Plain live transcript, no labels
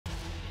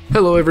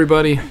Hello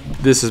everybody,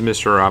 this is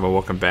Mr. Rob and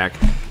welcome back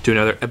to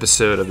another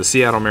episode of the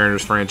Seattle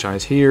Mariners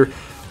franchise here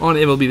on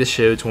MLB The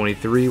Show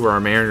 23, where our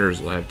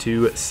Mariners will have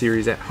two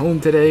series at home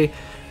today.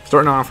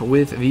 Starting off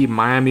with the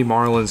Miami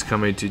Marlins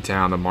coming to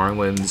town. The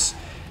Marlins,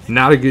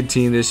 not a good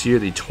team this year,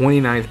 the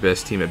 29th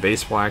best team at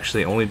baseball,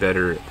 actually only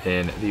better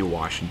than the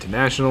Washington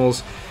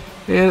Nationals.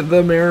 And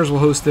the Mariners will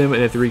host them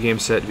in a 3-game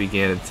set to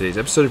begin today's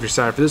episode. If you're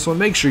excited for this one,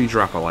 make sure you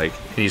drop a like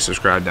and you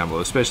subscribe down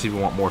below, especially if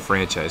you want more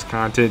franchise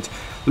content.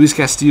 Luis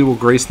Castillo will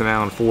grace the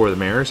mound for the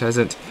Mariners.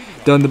 Hasn't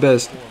done the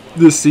best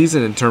this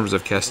season in terms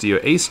of Castillo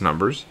ace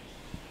numbers.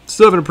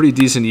 Still having a pretty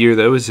decent year,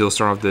 though, as he'll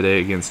start off the day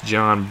against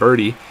John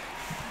Birdie,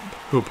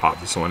 who'll pop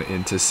this one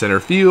into center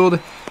field.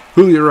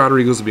 Julio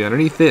Rodriguez will be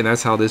underneath it, and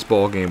that's how this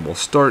ball game will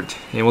start.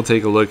 And we'll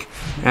take a look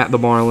at the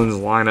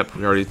Marlins lineup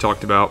we already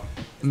talked about.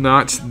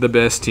 Not the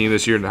best team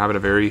this year, having a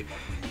very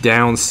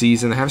down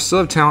season. They still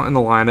have talent in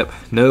the lineup.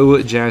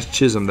 No Jazz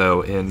Chisholm,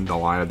 though, in the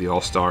lineup. The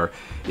All-Star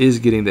is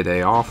getting the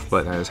day off,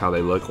 but that is how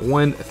they look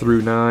 1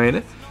 through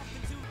 9.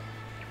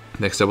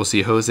 Next up, we'll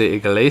see Jose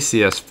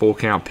Iglesias full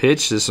count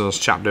pitch. This one's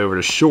chopped over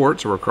to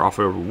short, so we'll cross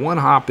over one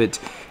hop it,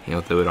 and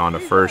he'll throw it on to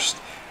first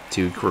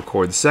to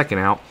record the second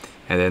out.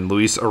 And then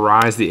Luis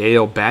Ariz, the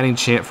AL batting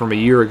champ from a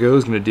year ago,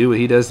 is going to do what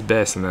he does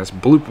best, and that's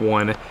bloop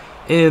one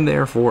in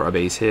there for a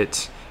base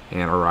hit.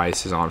 And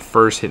Ariz is on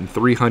first, hitting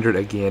 300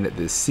 again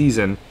this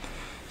season.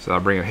 So I'll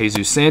bring up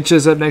Jesus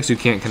Sanchez up next, who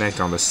can't connect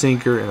on the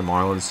sinker, and the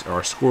Marlins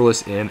are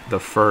scoreless in the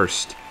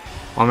first.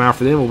 On the mound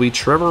for them will be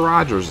Trevor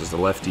Rogers, as the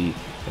lefty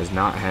has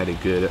not had a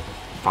good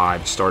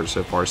 5 starts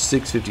so far.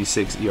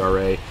 6.56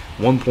 ERA,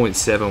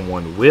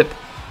 1.71 WHIP.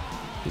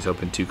 He's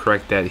hoping to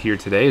correct that here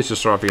today. It's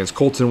just start off against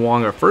Colton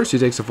Wong at first, who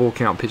takes a full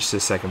count pitch to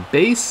second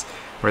base,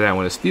 where that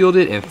one is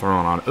fielded and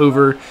thrown on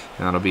over. And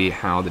that'll be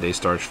how the day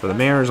starts for the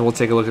Mariners. We'll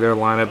take a look at their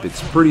lineup.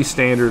 It's pretty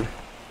standard.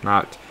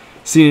 Not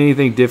seeing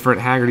anything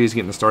different. Haggerty's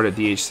getting the start at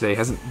DH today.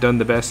 Hasn't done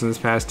the best in his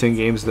past 10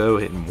 games, though,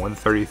 hitting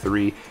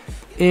 133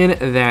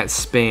 in that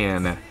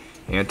span.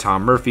 And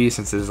Tom Murphy,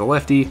 since it is a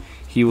lefty,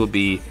 he will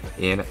be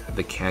in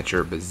the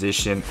catcher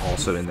position,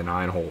 also in the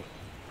 9-hole.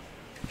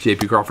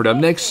 J.P. Crawford up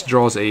next,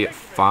 draws a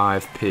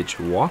 5-pitch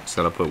walk,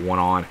 so that'll put one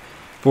on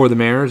for the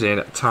Mariners.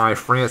 And Ty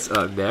France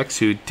up next,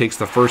 who takes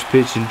the first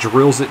pitch and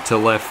drills it to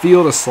left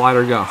field. A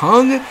slider got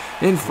hung,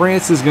 and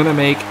France is going to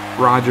make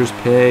Rogers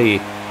pay.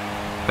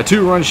 A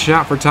 2-run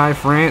shot for Ty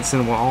France,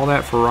 and all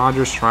that for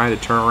Rogers trying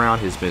to turn around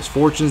his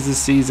misfortunes this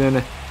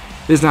season.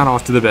 Is not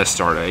off to the best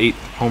start. 8th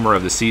homer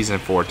of the season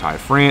for Ty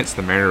France.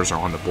 The Mariners are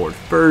on the board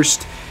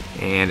first,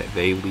 and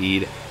they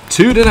lead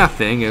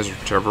 2-0 as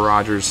Trevor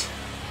Rogers,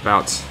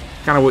 about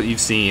kind of what you've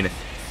seen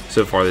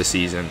so far this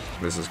season.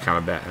 This is kind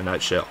of that in a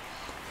nutshell.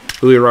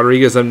 Julio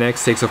Rodriguez up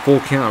next, takes a full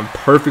count and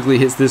perfectly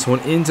hits this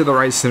one into the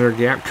right center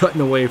gap, cutting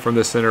away from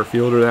the center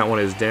fielder. That one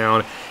is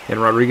down,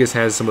 and Rodriguez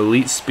has some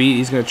elite speed.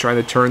 He's going to try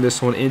to turn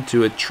this one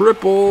into a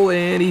triple,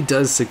 and he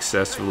does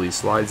successfully.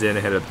 Slides in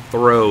ahead of the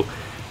throw,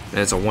 and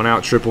it's a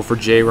 1-out triple for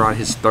J-Rod,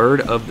 his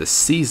 3rd of the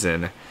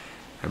season.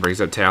 That brings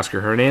up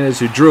Tasker Hernandez,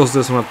 who drills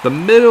this one up the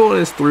middle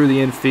and is through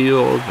the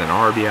infield. An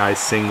RBI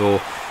single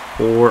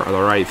for the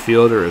right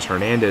fielder, as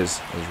Hernandez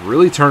has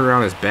really turned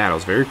around his bat. I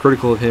was very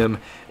critical of him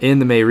in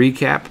the May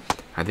recap.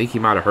 I think he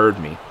might have heard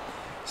me.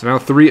 So now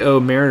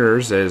 3-0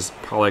 Mariners, as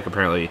Pollock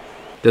apparently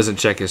doesn't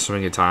check his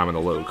swing at time on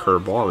the low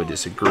curveball. I would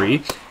disagree.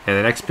 And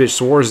the next pitch,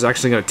 Suarez is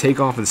actually going to take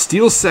off and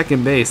steal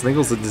second base. I think it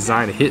was a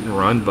designed hit and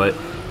run, but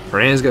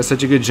Hernandez got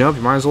such a good jump,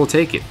 you might as well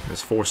take it.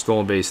 It's 4th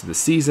stolen base of the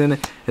season.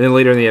 And then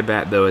later in the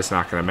at-bat, though, it's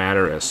not going to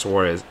matter, as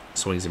Suarez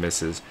swings and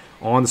misses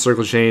on the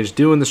circle change,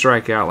 doing the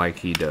strikeout like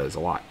he does a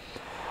lot.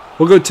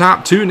 We'll go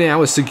top 2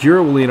 now, as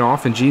Segura will lead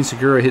off, and Gene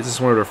Segura hits this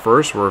one over to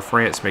first, where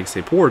France makes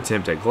a poor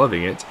attempt at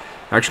gloving it.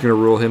 Actually going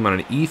to rule him on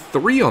an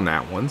E3 on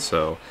that one,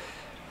 so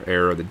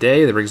error of the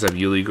day. That brings up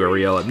Yuli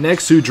Gurriel up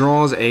next, who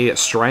draws a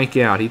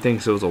strikeout. He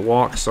thinks it was a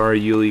walk.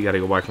 Sorry, Yuli, got to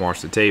go back and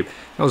watch the tape.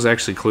 That was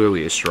actually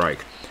clearly a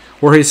strike.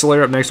 Jorge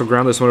Soler up next will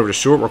ground this one over to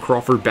short, where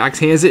Crawford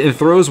backhands it and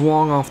throws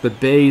Wong off the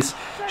base.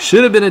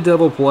 Should have been a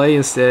double play.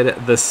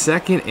 Instead, the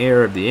second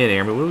error of the inning.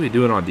 I mean, what are we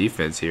doing on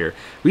defense here?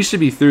 We should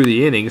be through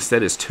the inning.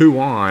 Instead, it's 2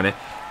 on, and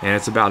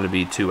it's about to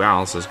be 2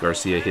 outs as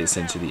Garcia hits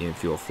into the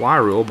infield fly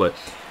rule, but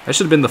that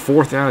should have been the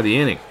 4th out of the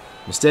inning.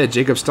 Instead,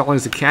 Jacob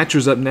Stallings, the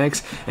catcher's up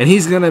next, and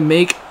he's going to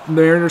make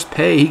Mariners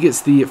pay. He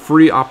gets the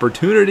free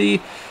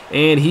opportunity,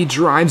 and he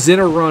drives in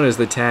a run as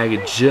the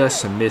tag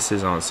just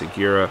misses on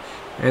Segura.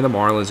 And the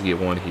Marlins get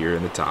one here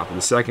in the top of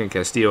the second.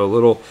 Castillo a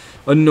little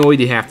annoyed,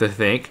 you have to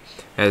think,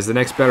 as the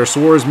next batter,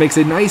 Suarez, makes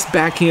a nice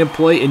backhand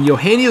play. And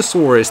Eugenio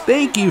Suarez,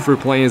 thank you for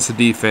playing some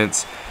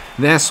defense.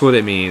 That's what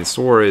it means.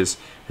 Suarez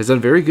has done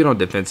very good on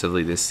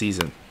defensively this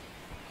season.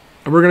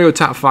 And we're going to go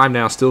top 5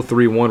 now, still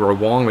 3-1, where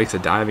Wong makes a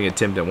diving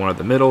attempt at one at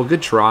the middle.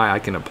 Good try. I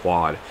can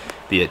applaud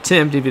the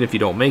attempt, even if you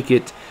don't make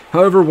it.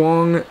 However,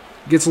 Wong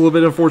gets a little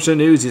bit of unfortunate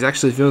news. He's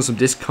actually feeling some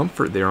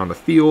discomfort there on the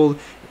field,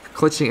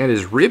 clutching at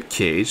his rib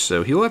cage,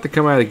 so he'll have to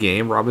come out of the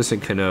game.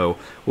 Robinson Cano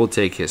will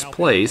take his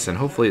place, and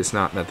hopefully it's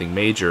not nothing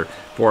major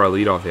for our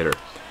leadoff hitter.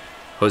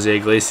 Jose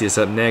Iglesias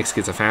up next,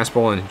 gets a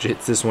fastball and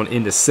hits this one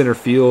into center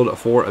field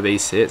for a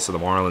base hit. So the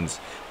Marlins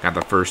got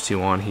the first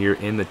two on here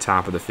in the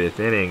top of the 5th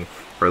inning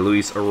for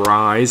Luis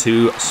Arraez,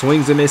 who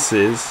swings and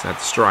misses at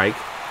the strike.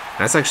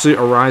 That's actually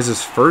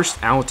Arraez's first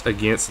out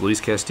against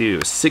Luis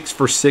Castillo. 6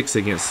 for 6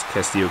 against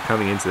Castillo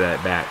coming into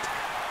that bat.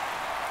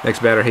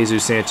 Next batter,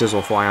 Jesus Sanchez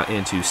will fly out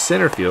into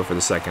center field for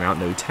the second out,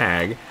 no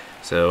tag.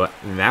 So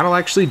that'll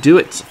actually do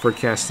it for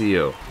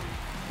Castillo.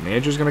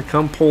 Manager's going to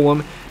come pull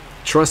him.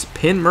 Trust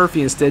Penn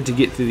Murphy instead to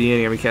get through the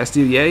inning. I mean,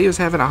 Castillo, yeah, he was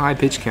having a high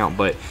pitch count,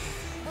 but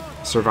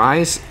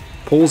Arraez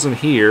pulls him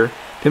here.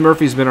 Penn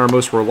Murphy's been our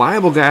most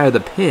reliable guy of the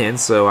pen,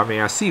 so, I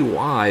mean, I see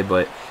why,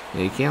 but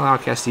you can't allow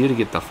Castillo to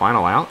get the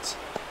final out.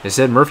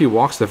 Instead, Murphy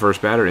walks the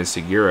first batter in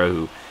Segura,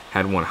 who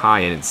had one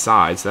high and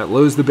inside. So that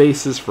loads the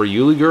bases for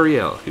Julio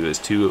Gurriel, who is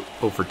 0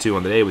 for 2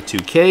 on the day with 2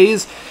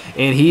 Ks.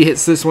 And he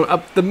hits this one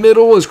up the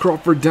middle as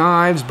Crawford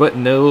dives, but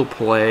no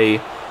play,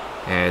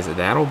 as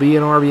that'll be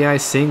an RBI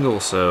single.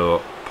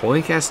 So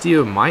pulling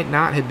Castillo might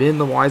not have been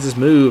the wisest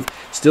move.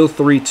 Still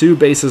 3-2,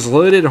 bases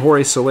loaded.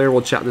 Jorge Soler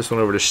will chop this one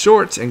over to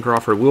short, and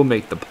Crawford will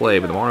make the play.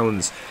 But the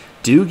Marlins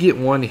do get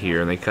one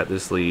here, and they cut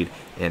this lead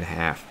in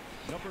half.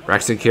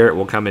 Braxton Carrot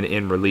will come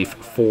in relief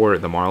for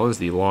the Marlins.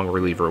 The long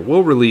reliever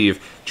will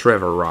relieve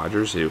Trevor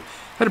Rogers, who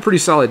had a pretty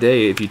solid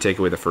day if you take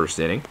away the first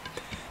inning.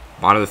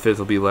 Bottom of the 5th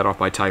will be led off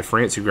by Ty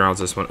France, who grounds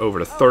this one over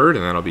to third,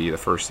 and that'll be the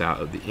first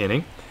out of the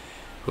inning.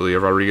 Julio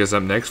Rodriguez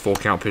up next, full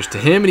count pitch to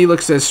him, and he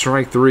looks at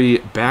strike 3,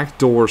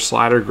 backdoor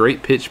slider,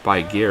 great pitch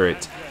by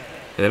Garrett.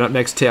 And then up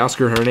next,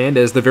 Teoscar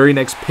Hernandez, the very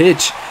next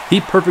pitch.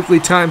 He perfectly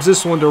times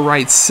this one to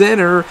right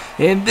center,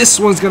 and this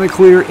one's going to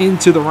clear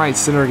into the right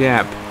center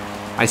gap.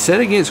 I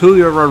said against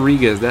Julio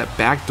Rodriguez that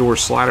backdoor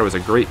slider was a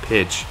great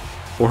pitch.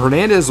 Well,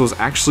 Hernandez was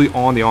actually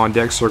on the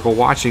on-deck circle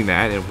watching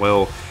that, and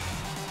well,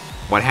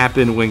 what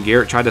happened when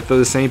Garrett tried to throw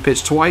the same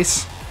pitch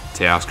twice?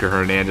 Teoscar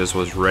Hernandez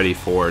was ready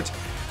for it.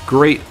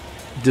 Great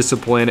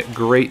discipline,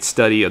 great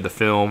study of the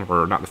film,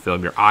 or not the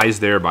film, your eyes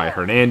there by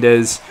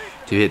Hernandez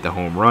to hit the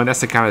home run.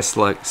 That's the kind of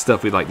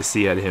stuff we'd like to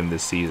see out of him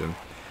this season.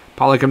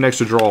 Pollock up next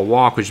to draw a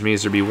walk, which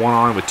means there'll be 1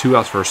 on with 2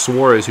 outs for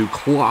Suarez, who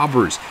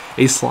clobbers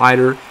a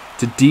slider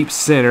to deep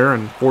center.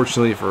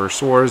 Unfortunately for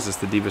Suarez, it's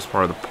the deepest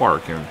part of the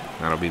park, and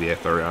that'll be the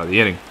third out of the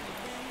inning.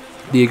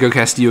 Diego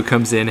Castillo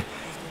comes in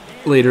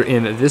later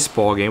in this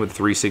ball game with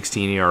a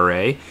 3.16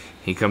 ERA.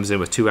 He comes in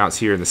with 2 outs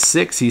here in the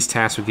 6th. He's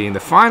tasked with getting the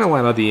final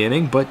out of the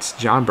inning, but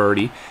John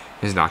Birdie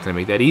is not going to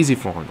make that easy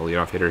for him. The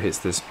leadoff hitter hits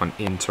this one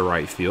into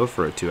right field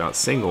for a 2-out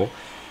single.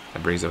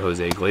 That brings up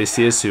Jose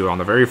Iglesias, who on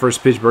the very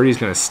first pitch, Birdie's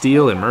going to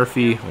steal, and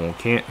Murphy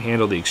can't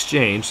handle the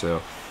exchange,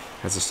 so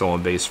that's a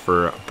stolen base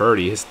for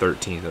Birdie, his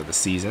 13th of the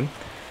season.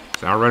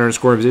 So now runner in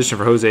scoring position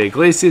for Jose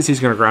Iglesias.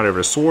 He's going to ground over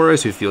to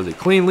Suarez, who fields it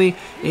cleanly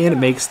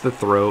and makes the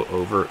throw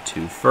over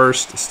to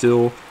first.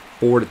 Still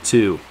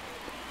 4-2.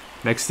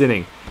 Next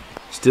inning,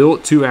 still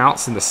 2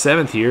 outs in the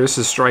 7th here. This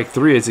is strike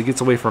 3 as it gets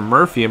away from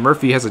Murphy, and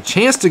Murphy has a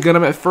chance to gun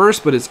him at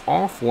first, but it's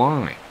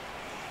offline.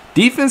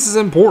 Defense is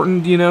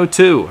important,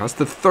 too. That's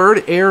the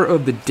 3rd error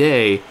of the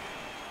day,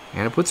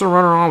 and it puts a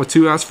runner on with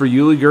 2 outs for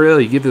Julio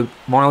Gurriel. You give the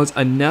Marlins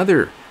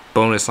another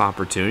bonus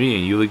opportunity,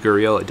 and Julio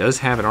Gurriel does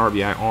have an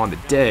RBI on the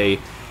day,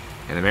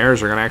 and the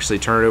Mariners are going to actually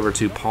turn it over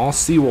to Paul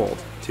Sewald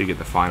to get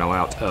the final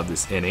out of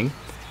this inning.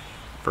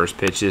 First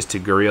pitch is to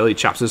Gurriel. He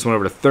chops this one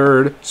over to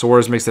third.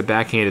 Suarez makes a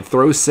backhanded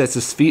throw, sets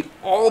his feet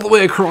all the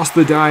way across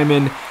the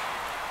diamond.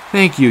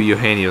 Thank you,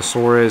 Eugenio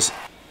Suarez.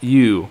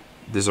 You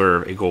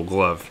deserve a gold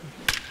glove.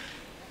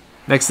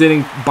 Next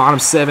inning, bottom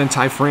 7,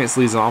 Ty France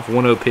leads off.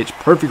 1-0 pitch,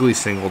 perfectly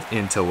singled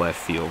into left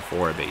field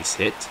for a base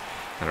hit.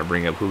 That'll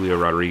bring up Julio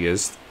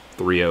Rodriguez.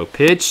 3-0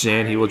 pitch,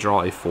 and he will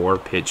draw a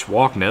 4-pitch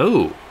walk.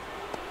 No.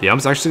 The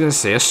ump's actually going to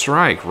say a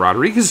strike.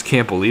 Rodriguez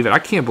can't believe it. I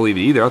can't believe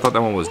it either. I thought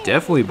that one was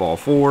definitely ball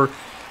 4.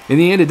 In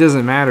the end, it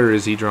doesn't matter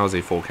as he draws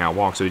a full count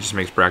walk, so he just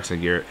makes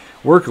Braxton Garrett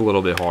work a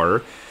little bit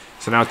harder.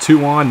 So now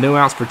 2 on, no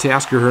outs for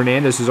Teoscar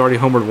Hernandez, who's already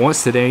homered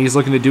once today. He's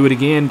looking to do it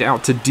again,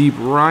 out to deep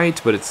right,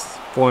 but it's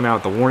flowing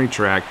out the warning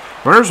track.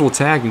 Runners will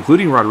tag,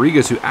 including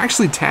Rodriguez, who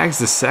actually tags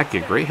the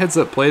second. Great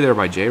heads-up play there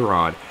by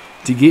J-Rod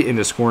to get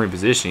into scoring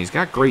position. He's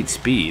got great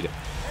speed.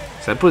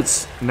 So that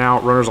puts now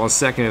runners on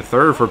second and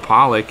third for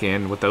Pollock,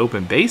 and with the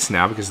open base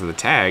now because of the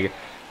tag,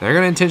 they're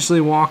going to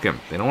intentionally walk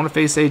him. They don't want to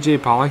face A.J.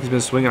 Pollock. He's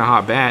been swinging a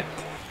hot bat.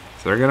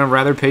 So they're going to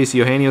rather pace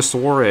Eugenio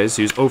Suarez,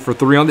 who's 0 for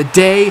 3 on the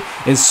day,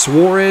 and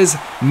Suarez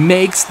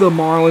makes the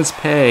Marlins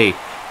pay.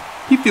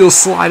 He feels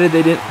slighted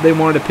they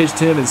wanted to pitch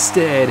to him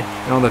instead,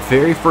 and on the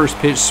very first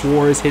pitch,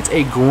 Suarez hits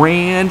a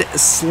grand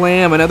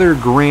slam, another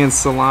grand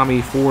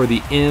salami for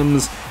the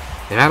M's.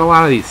 They've had a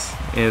lot of these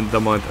in the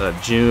month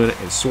of June,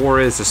 and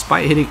Suarez,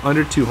 despite hitting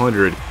under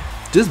 200,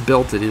 just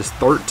belted his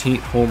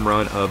 13th home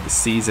run of the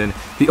season.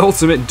 The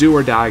ultimate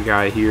do-or-die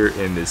guy here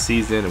in this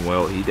season, and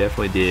well, he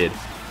definitely did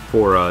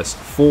for us.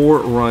 4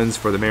 runs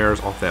for the Mariners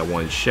off that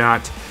one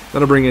shot.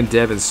 That'll bring in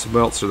Devin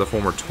Smeltzer, the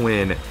former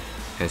Twin,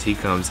 as he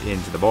comes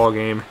into the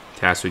ballgame.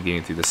 Tasked with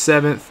getting through the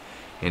 7th,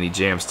 and he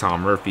jams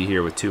Tom Murphy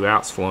here with 2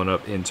 outs, flown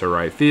up into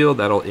right field.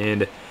 That'll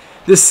end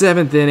the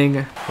 7th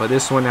inning, but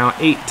this one now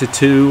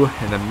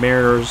 8-2, and the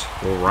Mariners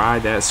will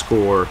ride that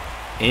score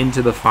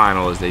into the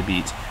final as they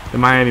beat the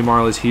Miami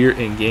Marlins here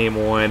in Game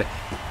 1.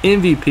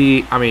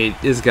 MVP, I mean,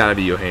 it's got to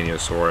be Eugenio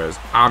Suarez.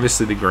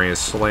 Obviously the grand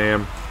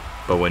slam,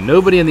 but when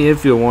nobody in the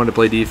infield wanted to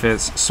play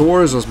defense,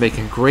 Suarez was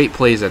making great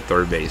plays at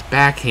third base,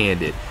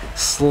 backhanded,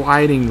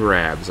 sliding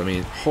grabs. I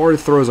mean, hard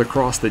throws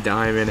across the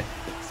diamond.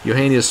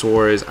 Eugenio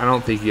Suarez, I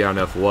don't think he got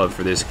enough love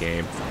for this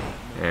game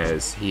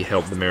as he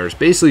helped the Mariners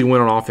basically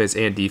win on offense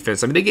and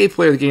defense. I mean, they gave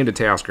player of the game to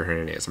Edgar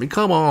Martinez. I mean,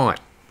 come on.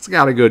 It's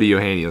got to go to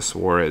Eugenio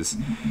Suarez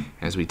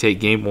as we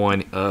take Game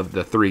 1 of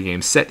the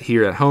 3-game set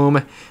here at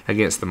home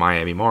against the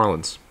Miami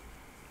Marlins.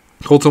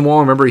 Colton Wall,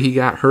 remember, he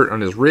got hurt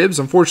on his ribs.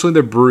 Unfortunately,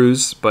 they're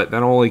bruised, but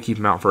that'll only keep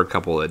him out for a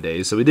couple of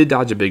days. So we did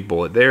dodge a big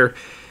bullet there.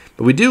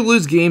 But we do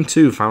lose Game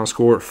 2. Final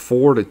score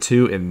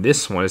 4-2 in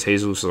this one as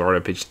Jesus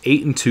Luzardo pitched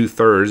 8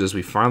 2/3 as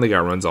we finally got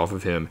runs off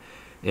of him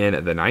in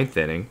the 9th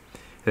inning.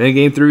 And then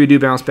Game 3, we do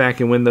bounce back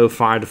and win, though,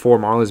 5-4.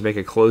 Marlins make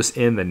it close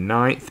in the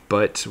 9th,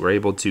 but we're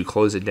able to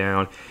close it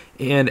down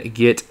and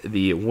get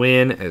the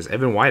win as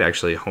Evan White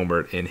actually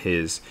homered in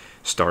his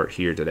start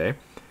here today.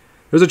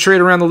 There's a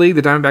trade around the league.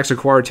 The Diamondbacks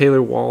acquired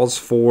Taylor Walls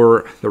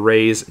for the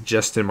Rays'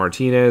 Justin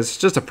Martinez.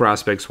 Just a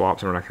prospect swap,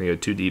 so we're not going to go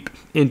too deep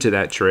into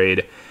that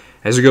trade.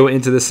 As we go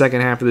into the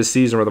second half of the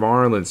season, where the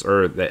Marlins,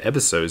 or the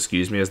episode,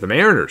 excuse me, as the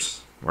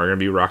Mariners are going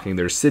to be rocking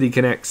their City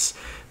Connects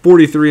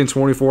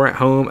 43-24 at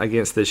home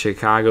against the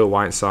Chicago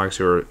White Sox,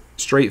 who are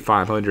straight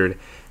 500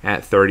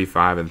 at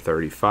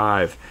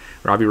 35-35.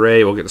 Robbie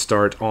Ray will get the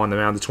start on the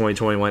mound, the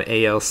 2021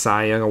 AL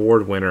Cy Young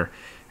Award winner.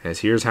 As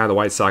here's how the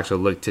White Sox will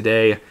look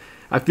today.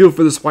 I feel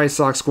for this White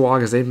Sox squad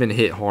because they've been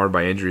hit hard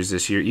by injuries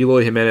this year.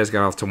 Eloy Jimenez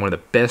got off to one of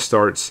the best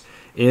starts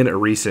in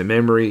recent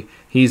memory.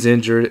 He's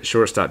injured.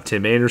 Shortstop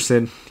Tim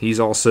Anderson, he's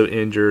also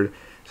injured.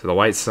 So the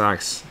White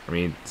Sox, I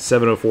mean,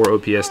 704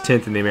 OPS,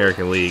 10th in the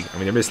American League. I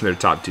mean, they're missing their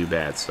top 2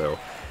 bats. So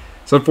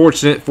it's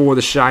unfortunate for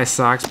the Shy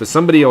Sox, but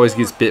somebody always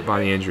gets bit by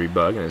the injury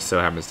bug, and it so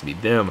happens to be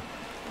them.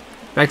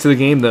 Back to the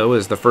game, though,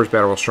 as the first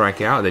batter will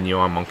strike out, then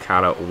Yohan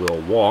Moncada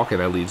will walk,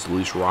 and that leaves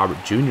Julio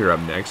Rodriguez Jr.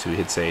 up next, who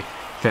hits a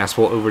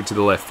fastball over to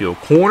the left field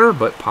corner,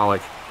 but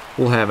Pollock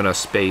will have enough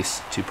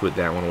space to put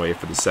that one away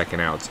for the second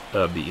out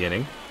of the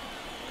inning.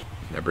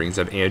 That brings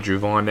up Andrew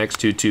Vaughn next,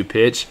 2-2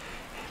 pitch.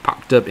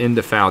 Popped up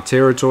into foul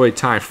territory.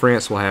 Ty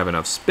France will have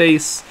enough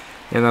space,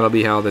 and that'll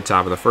be how the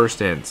top of the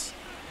first ends.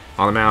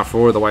 On the mound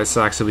for the White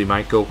Sox will be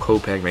Michael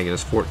Kopech, making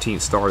his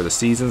 14th start of the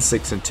season,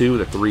 6-2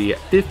 with a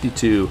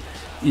 3.52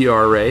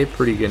 ERA.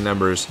 Pretty good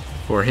numbers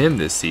for him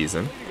this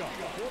season.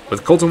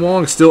 With Colton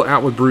Wong still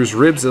out with bruised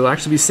ribs, it'll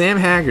actually be Sam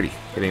Haggerty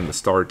getting the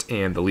start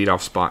and the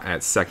leadoff spot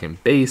at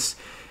second base.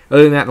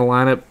 Other than that, in the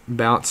lineup,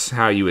 about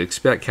how you would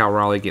expect. Cal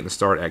Raleigh getting the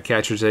start at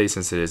catcher today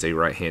since it is a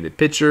right-handed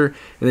pitcher.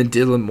 And then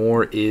Dylan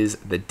Moore is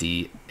the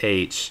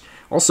DH.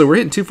 Also, we're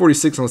hitting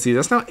 246 on the season.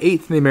 That's now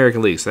 8th in the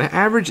American League. So that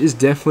average is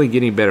definitely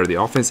getting better.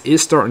 The offense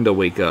is starting to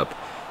wake up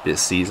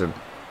this season.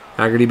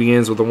 Haggerty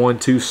begins with a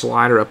 1-2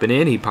 slider up and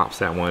in. He pops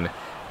that one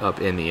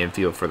up in the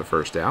infield for the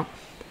first out.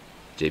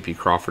 J.P.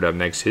 Crawford up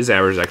next. His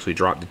average actually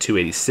dropped to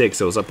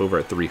 286. It was up over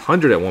at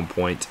 300 at one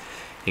point.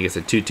 He gets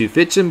a 2-2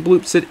 pitch and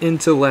bloops it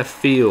into left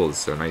field.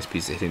 So a nice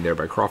piece of hitting there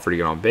by Crawford to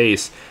get on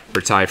base. For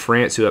Ty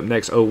France, who up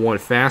next, 0-1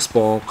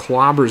 fastball,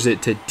 clobbers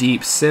it to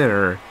deep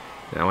center.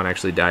 That one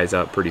actually dies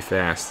out pretty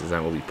fast as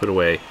that will be put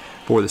away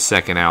for the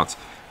second out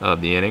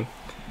of the inning.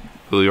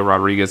 Julio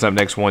Rodriguez up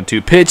next,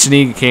 1-2 pitch, and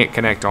he can't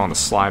connect on the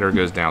slider,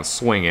 goes down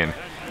swinging.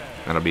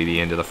 That'll be the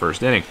end of the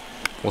first inning.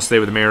 We'll stay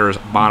with the Mariners'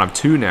 bottom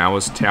 2 now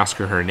as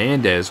Teoscar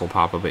Hernandez will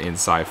pop up an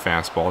inside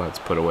fastball. That's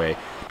put away.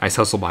 Nice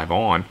hustle by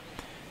Vaughn.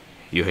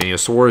 Eugenio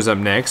Suarez up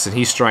next, and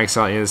he strikes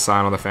out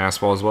inside on the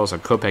fastball as well. So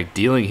Kopech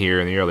dealing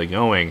here in the early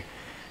going.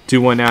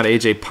 2-1 now to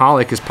A.J.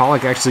 Pollock as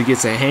Pollock actually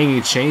gets a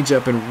hanging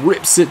changeup and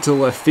rips it to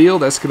left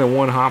field. That's going to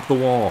one-hop the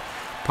wall.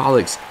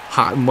 Pollock's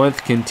hot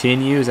month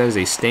continues. That is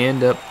a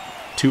stand-up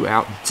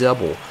 2-out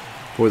double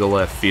for the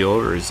left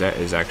fielder. That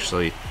is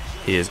actually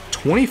his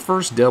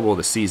 21st double of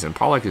the season.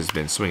 Pollock has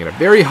been swinging a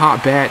very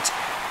hot bat,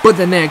 but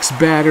the next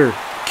batter,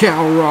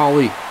 Cal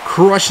Raleigh,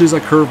 crushes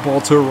a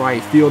curveball to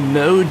right field.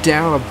 No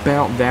doubt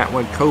about that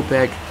one.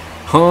 Kopech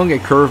hung a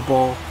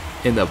curveball,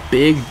 and the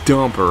big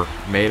dumper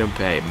made him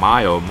pay.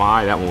 My, oh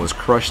my, that one was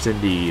crushed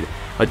indeed.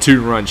 A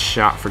 2-run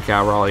shot for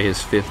Cal Raleigh, his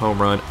 5th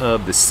home run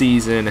of the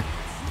season.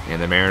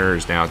 And the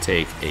Mariners now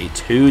take a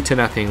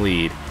 2-0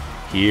 lead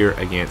here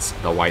against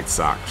the White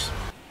Sox.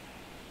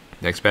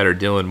 Next batter,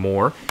 Dylan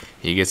Moore.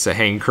 He gets a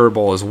hanging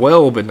curveball as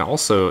well, but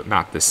also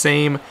not the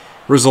same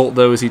result,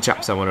 though, as he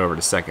chops that one over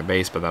to second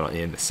base, but that'll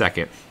end the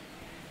second.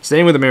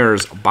 Staying with the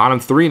Mariners, bottom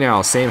 3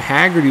 now. Sam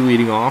Haggerty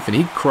leading off, and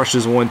he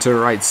crushes one to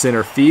right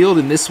center field,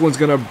 and this one's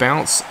going to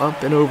bounce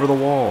up and over the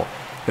wall.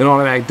 An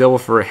automatic double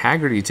for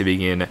Haggerty to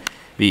begin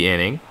the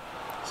inning.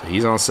 So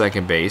he's on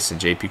second base,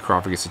 and J.P.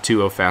 Crawford gets a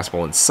 2-0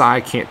 fastball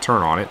inside. Can't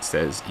turn on it.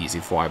 Says easy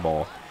fly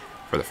ball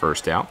for the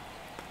first out.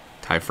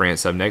 Ty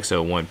France up next,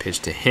 0-1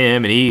 pitch to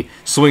him, and he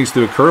swings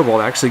through a curveball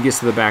that actually gets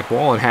to the back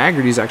wall, and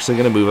Haggerty's actually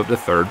going to move up to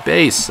third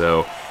base.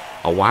 So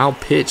a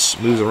wild pitch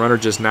moves a runner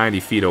just 90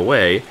 feet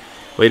away.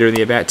 Later in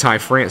the at-bat, Ty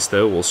France,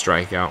 though, will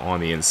strike out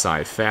on the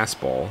inside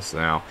fastball. So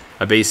now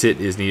a base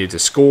hit is needed to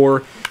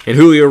score, and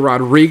Julio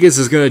Rodriguez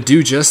is going to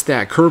do just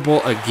that.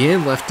 Curveball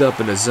again left up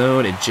in the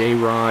zone, and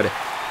J-Rod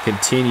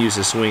continues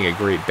to swing a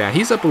great bat.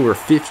 He's up over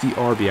 50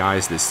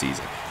 RBIs this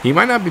season. He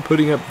might not be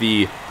putting up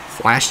the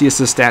flashiest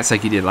of stats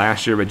like he did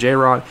last year, but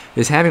J-Rod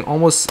is having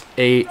almost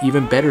a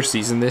even better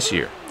season this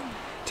year.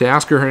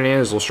 Teoscar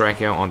Hernandez will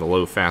strike out on the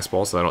low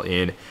fastball, so that'll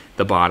end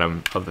the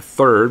bottom of the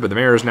third. But the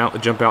Mariners now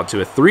jump out to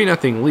a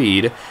 3-0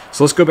 lead.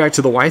 So let's go back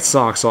to the White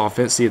Sox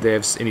offense, see if they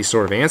have any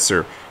sort of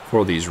answer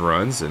for these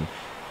runs. And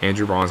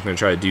Andrew Braun's going to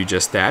try to do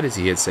just that as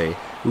he hits a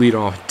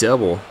leadoff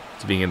double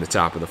to begin the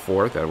top of the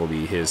fourth. That will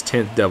be his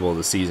 10th double of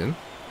the season.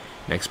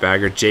 Next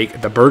bagger,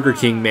 Jake, the Burger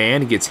King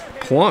man, gets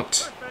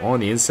plunked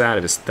on the inside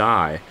of his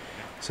thigh.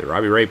 So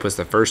Robbie Ray puts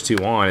the first two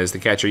on as the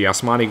catcher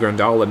Yasmani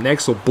Grandal up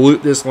next will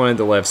bloop this one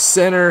into left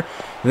center.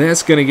 And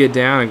that's going to get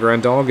down, and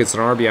Grandal gets an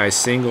RBI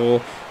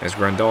single as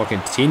Grandal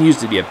continues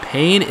to be a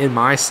pain in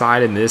my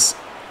side in this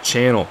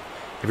channel.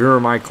 If you remember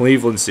my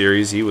Cleveland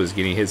series, he was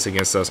getting hits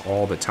against us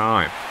all the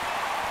time.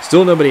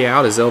 Still nobody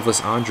out as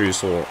Elvis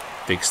Andrus will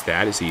fix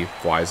that as he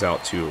flies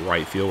out to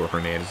right field where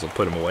Hernandez will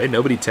put him away.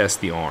 Nobody tests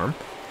the arm.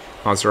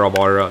 Monster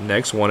Albater up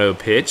next, 1-0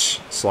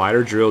 pitch.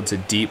 Slider drilled to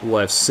deep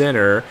left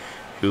center.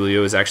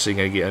 Julio is actually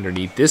going to get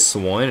underneath this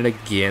one, and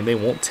again, they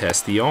won't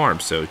test the arm.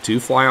 So 2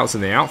 flyouts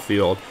in the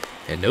outfield,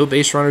 and no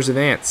base runners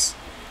advance.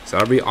 So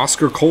that'll be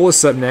Oscar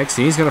Colas up next,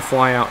 and he's going to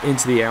fly out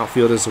into the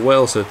outfield as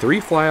well. So 3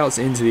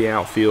 flyouts into the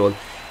outfield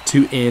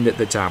to end at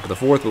the top of the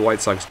fourth. The White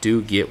Sox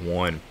do get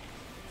one.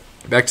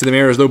 Back to the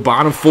Mariners, though,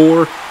 bottom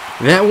 4.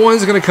 That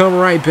one's going to come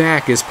right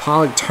back as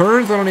Pollock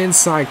turns on an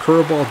inside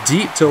curveball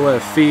deep to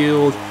left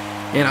field,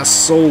 and a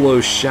solo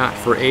shot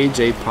for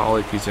A.J.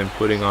 Pollock, who's been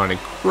putting on an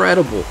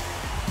incredible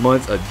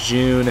month of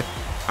June.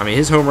 I mean,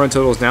 his home run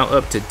total is now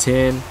up to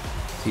 10.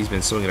 He's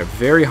been swinging a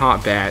very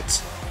hot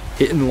bat,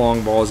 hitting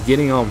long balls,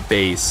 getting on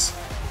base.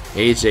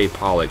 A.J.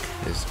 Pollock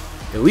is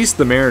at least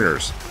the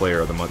Mariners' player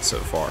of the month so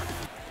far.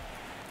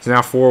 It's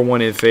now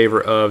 4-1 in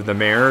favor of the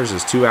Mariners.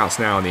 There's 2 outs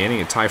now in the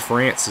inning, and Ty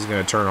France is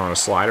going to turn on a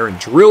slider and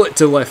drill it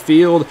to left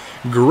field.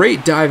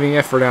 Great diving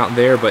effort out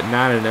there, but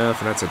not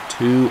enough, and that's a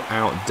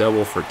 2-out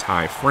double for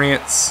Ty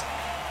France.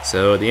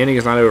 So the inning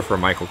is not over for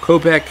Michael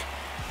Kopech,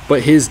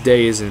 but his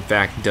day is in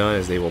fact done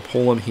as they will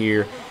pull him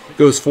here.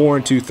 Goes 4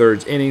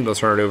 2/3 inning. They'll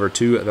turn it over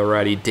to the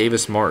righty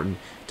Davis Martin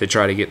to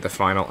try to get the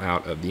final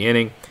out of the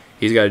inning.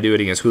 He's got to do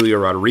it against Julio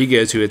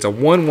Rodriguez, who hits a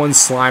 1-1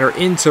 slider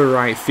into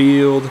right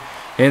field,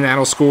 and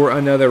that'll score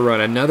another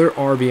run. Another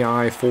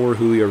RBI for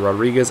Julio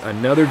Rodriguez,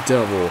 another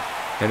double,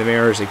 and the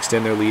Mariners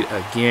extend their lead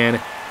again,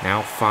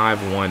 now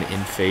 5-1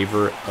 in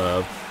favor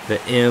of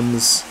the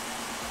M's.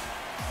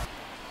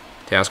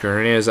 Teoscar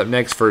Hernandez up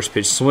next, first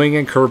pitch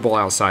swinging, curveball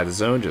outside the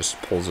zone, just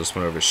pulls this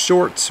one over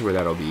short where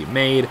that'll be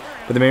made.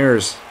 But the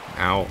Mariners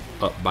now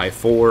up by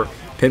 4.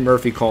 Penn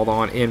Murphy called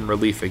on in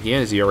relief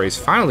again as ERA is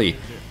finally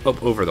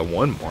up over the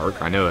 1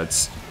 mark. I know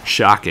it's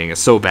shocking,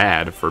 it's so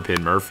bad for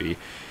Penn Murphy.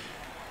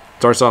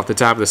 Starts off the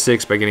top of the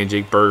 6th by getting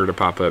Jake Berger to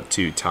pop up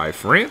to Ty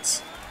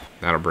France.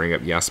 That'll bring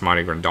up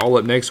Yasmani Grandal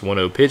up next,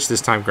 1-0 pitch. This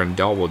time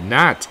Grandal will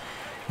not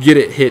get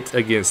it hit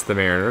against the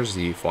Mariners.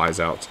 He flies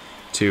out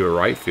to a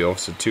right field,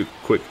 so 2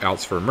 quick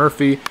outs for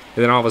Murphy. And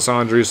then Elvis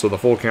Andrus with a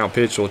full count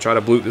pitch will try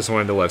to bloop this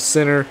one into left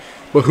center,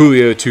 but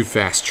Julio too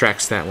fast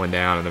tracks that one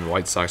down, and the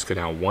White Sox go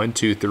down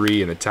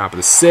 1-2-3 in the top of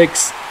the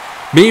 6th.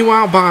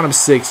 Meanwhile, bottom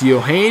 6,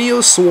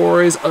 Eugenio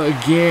Suarez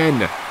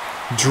again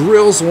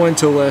drills one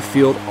to left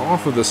field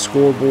off of the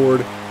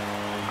scoreboard.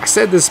 I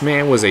said this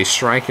man was a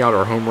strikeout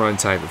or home run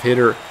type of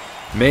hitter.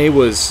 May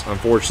was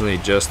unfortunately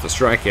just the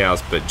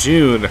strikeouts, but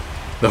June,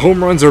 the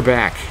home runs are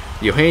back.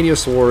 Eugenio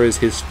Suarez,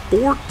 his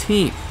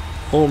 14th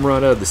home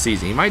run of the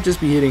season. He might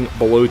just be hitting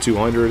below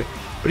 200,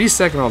 but he's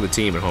second on the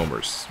team in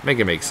homers. Make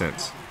it make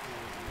sense.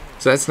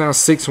 So that's now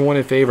 6-1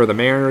 in favor of the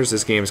Mariners.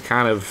 This game's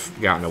kind of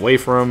gotten away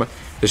from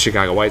the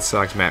Chicago White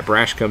Sox. Matt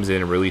Brash comes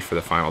in relief for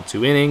the final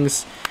 2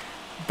 innings.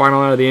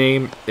 Final out of the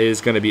inning is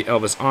going to be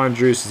Elvis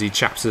Andrus as he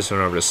chops this one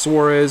over to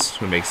Suarez,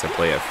 who makes the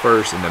play at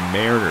first, and the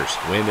Mariners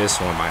win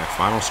this one by a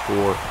final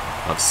score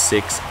of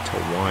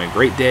 6-1.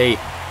 Great day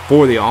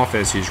for the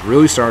offense, who's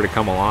really started to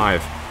come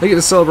alive. They get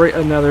to celebrate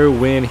another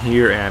win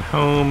here at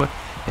home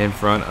in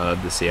front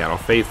of the Seattle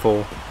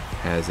faithful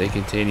as they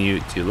continue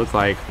to look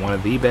like one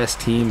of the best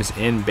teams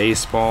in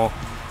baseball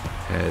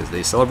as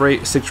they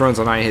celebrate. 6 runs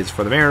on 9 hits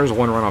for the Mariners,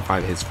 1 run on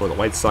 5 hits for the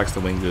White Sox. The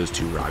win goes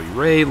to Robbie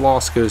Ray,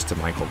 loss goes to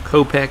Michael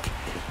Kopech,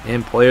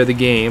 and player of the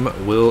game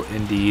will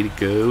indeed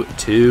go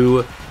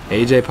to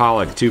A.J.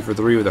 Pollock, 2 for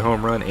 3 with a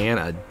home run and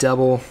a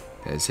double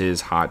as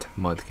his hot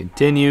month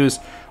continues.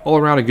 All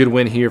around a good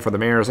win here for the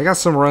Mariners. They got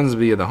some runs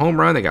via the home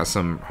run. They got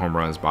some home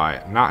runs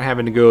by not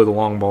having to go the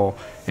long ball,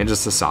 and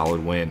just a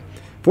solid win.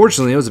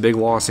 Fortunately, it was a big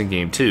loss in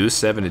Game 2,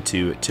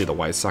 7-2 to the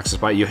White Sox,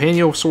 despite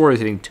Eugenio Suarez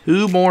hitting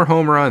 2 more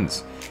home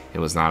runs. It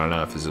was not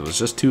enough, as it was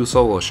just 2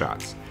 solo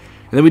shots.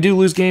 And then we do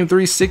lose Game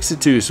 3,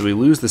 6-2, so we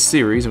lose the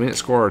series. We didn't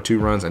score our 2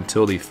 runs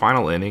until the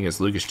final inning, as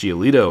Lucas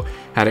Giolito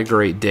had a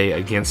great day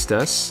against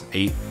us.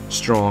 8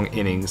 strong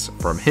innings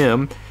from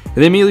him. And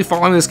then immediately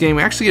following this game,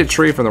 we actually get a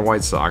trade from the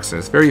White Sox, and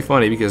it's very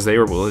funny because they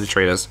were willing to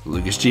trade us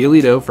Lucas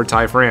Giolito for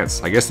Ty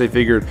France. I guess they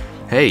figured,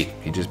 hey,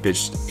 he just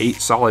pitched 8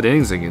 solid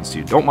innings against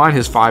you. Don't mind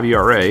his 5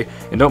 ERA,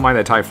 and don't mind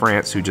that Ty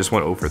France who just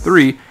went 0 for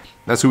 3.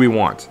 That's who we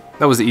want.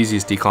 That was the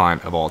easiest decline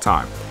of all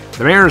time.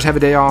 The Mariners have a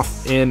day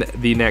off in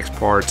the next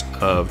part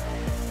of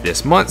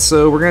this month,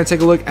 so we're going to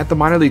take a look at the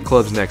minor league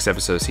clubs next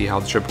episode, see how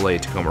the AAA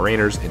Tacoma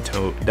Rainiers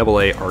and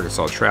AA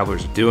Arkansas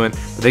Travelers are doing. But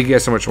thank you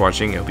guys so much for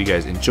watching. I hope you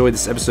guys enjoyed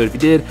this episode. If you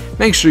did,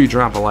 make sure you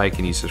drop a like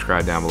and you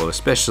subscribe down below,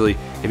 especially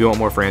if you want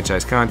more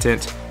franchise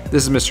content.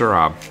 This is Mr.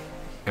 Rob,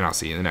 and I'll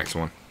see you in the next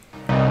one.